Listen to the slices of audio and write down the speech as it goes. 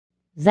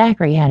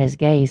Zachary had his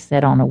gaze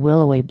set on a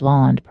willowy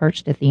blonde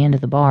perched at the end of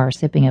the bar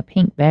sipping a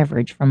pink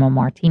beverage from a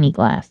martini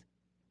glass.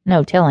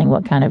 No telling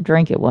what kind of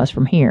drink it was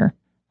from here.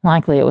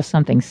 Likely it was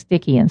something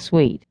sticky and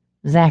sweet.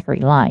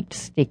 Zachary liked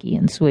sticky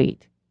and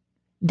sweet.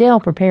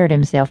 Dale prepared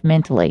himself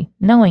mentally,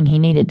 knowing he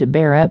needed to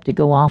bear up to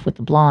go off with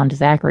the blonde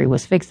Zachary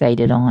was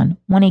fixated on,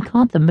 when he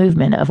caught the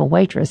movement of a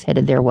waitress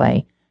headed their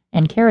way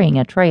and carrying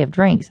a tray of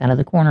drinks out of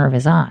the corner of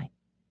his eye.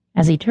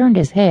 As he turned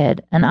his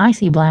head, an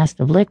icy blast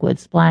of liquid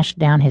splashed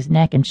down his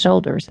neck and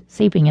shoulders,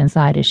 seeping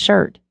inside his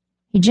shirt.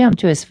 He jumped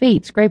to his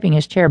feet, scraping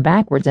his chair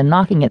backwards and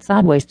knocking it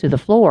sideways to the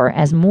floor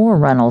as more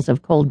runnels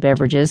of cold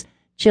beverages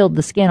chilled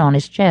the skin on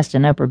his chest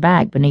and upper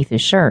back beneath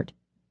his shirt.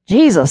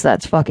 "Jesus,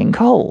 that's fucking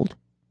cold."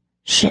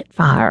 "Shit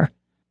fire."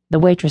 The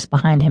waitress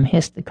behind him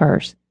hissed the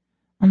curse.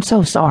 "I'm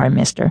so sorry,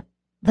 mister.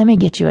 Let me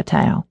get you a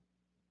towel."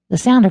 The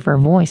sound of her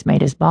voice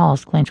made his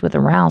balls clench with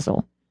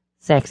arousal.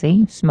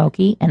 Sexy,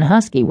 smoky, and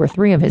husky were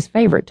three of his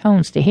favorite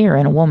tones to hear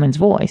in a woman's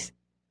voice.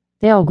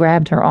 Dale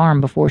grabbed her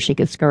arm before she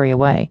could scurry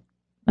away.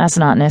 "That's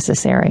not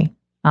necessary.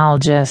 I'll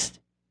just—"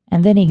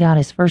 And then he got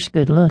his first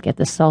good look at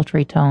the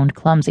sultry-toned,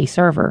 clumsy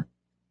server.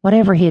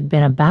 Whatever he had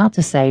been about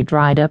to say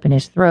dried up in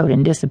his throat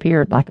and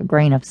disappeared like a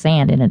grain of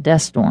sand in a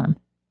dust storm.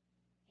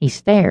 He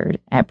stared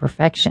at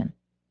perfection.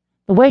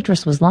 The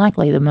waitress was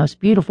likely the most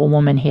beautiful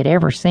woman he had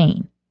ever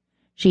seen.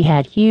 She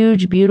had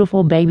huge,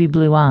 beautiful baby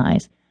blue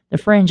eyes. The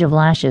fringe of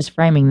lashes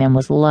framing them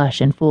was lush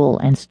and full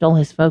and stole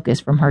his focus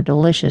from her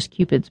delicious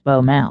Cupid's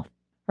bow mouth.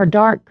 Her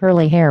dark,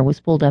 curly hair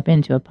was pulled up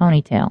into a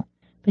ponytail,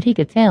 but he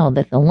could tell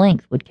that the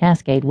length would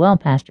cascade well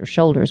past her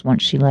shoulders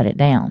once she let it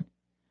down.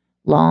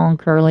 Long,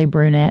 curly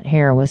brunette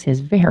hair was his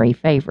very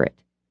favorite.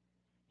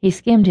 He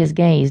skimmed his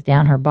gaze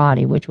down her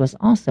body, which was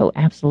also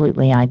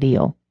absolutely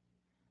ideal.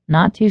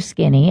 Not too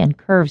skinny and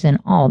curves in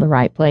all the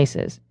right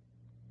places.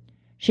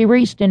 She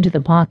reached into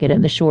the pocket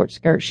of the short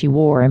skirt she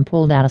wore and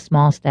pulled out a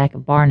small stack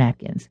of bar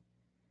napkins.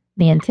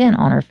 The intent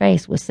on her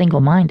face was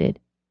single-minded.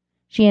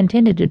 She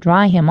intended to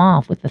dry him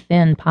off with the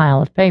thin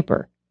pile of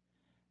paper.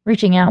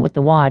 Reaching out with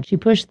the wad, she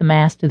pushed the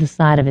mass to the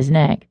side of his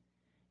neck.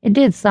 It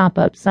did sop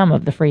up some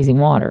of the freezing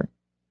water.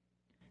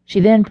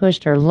 She then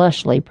pushed her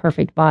lushly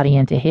perfect body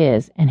into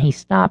his, and he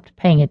stopped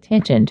paying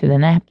attention to the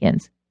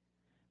napkins.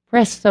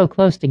 Pressed so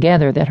close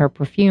together that her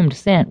perfumed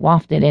scent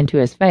wafted into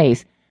his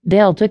face,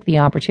 Dale took the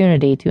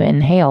opportunity to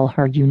inhale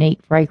her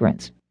unique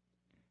fragrance.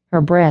 Her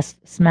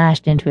breast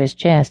smashed into his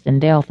chest, and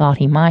Dale thought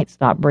he might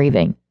stop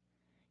breathing.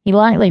 He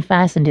lightly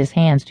fastened his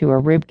hands to her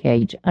rib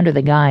cage under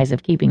the guise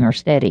of keeping her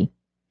steady.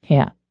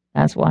 Yeah,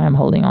 that's why I'm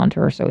holding on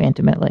to her so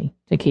intimately,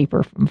 to keep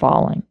her from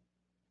falling.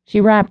 She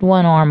wrapped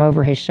one arm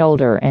over his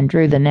shoulder and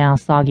drew the now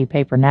soggy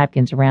paper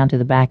napkins around to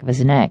the back of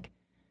his neck.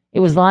 It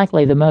was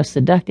likely the most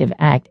seductive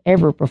act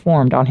ever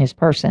performed on his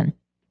person.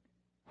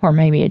 Or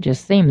maybe it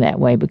just seemed that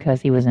way because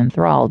he was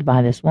enthralled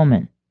by this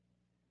woman.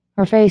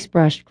 Her face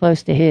brushed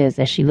close to his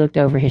as she looked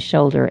over his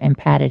shoulder and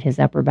patted his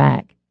upper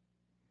back.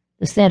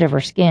 The scent of her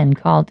skin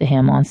called to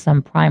him on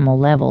some primal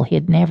level he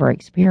had never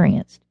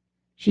experienced.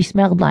 She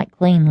smelled like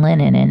clean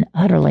linen, an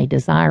utterly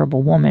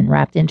desirable woman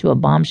wrapped into a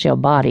bombshell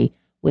body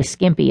with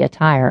skimpy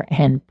attire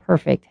and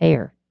perfect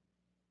hair.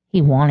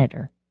 He wanted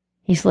her.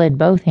 He slid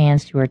both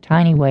hands to her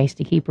tiny waist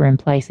to keep her in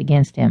place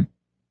against him.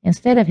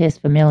 Instead of his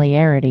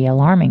familiarity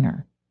alarming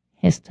her,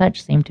 his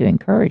touch seemed to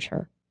encourage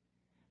her.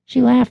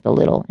 She laughed a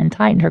little and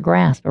tightened her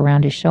grasp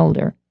around his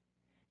shoulder.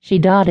 She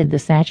dotted the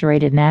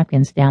saturated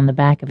napkins down the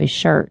back of his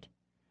shirt.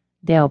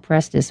 Dale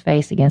pressed his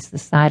face against the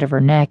side of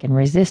her neck and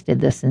resisted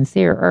the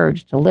sincere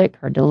urge to lick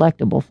her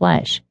delectable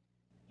flesh.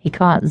 He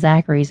caught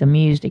Zachary's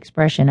amused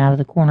expression out of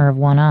the corner of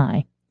one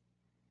eye.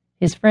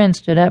 His friend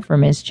stood up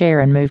from his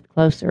chair and moved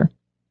closer.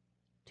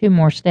 2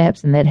 more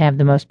steps and they'd have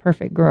the most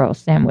perfect girl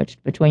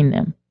sandwiched between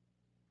them.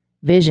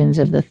 Visions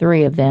of the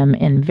 3 of them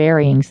in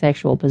varying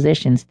sexual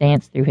positions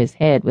danced through his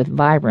head with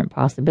vibrant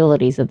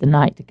possibilities of the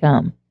night to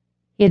come.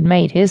 He had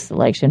made his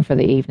selection for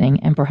the evening,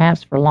 and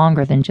perhaps for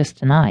longer than just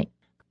tonight.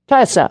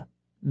 "Tessa!"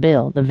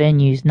 Bill, the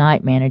venue's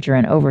night manager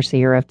and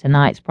overseer of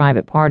tonight's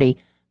private party,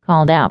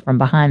 called out from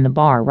behind the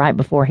bar right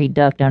before he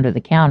ducked under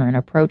the counter and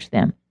approached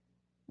them.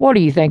 "What do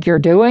you think you're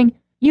doing?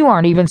 You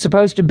aren't even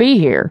supposed to be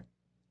here."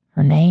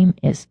 "Her name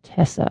is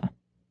Tessa."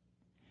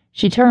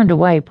 She turned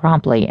away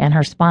promptly, and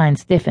her spine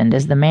stiffened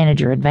as the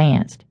manager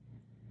advanced.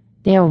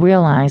 Dale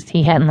realized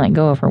he hadn't let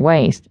go of her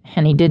waist,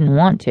 and he didn't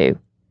want to.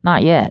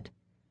 Not yet.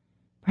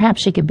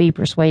 Perhaps she could be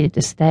persuaded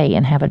to stay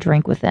and have a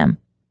drink with them.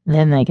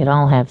 Then they could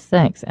all have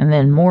sex, and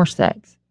then more sex.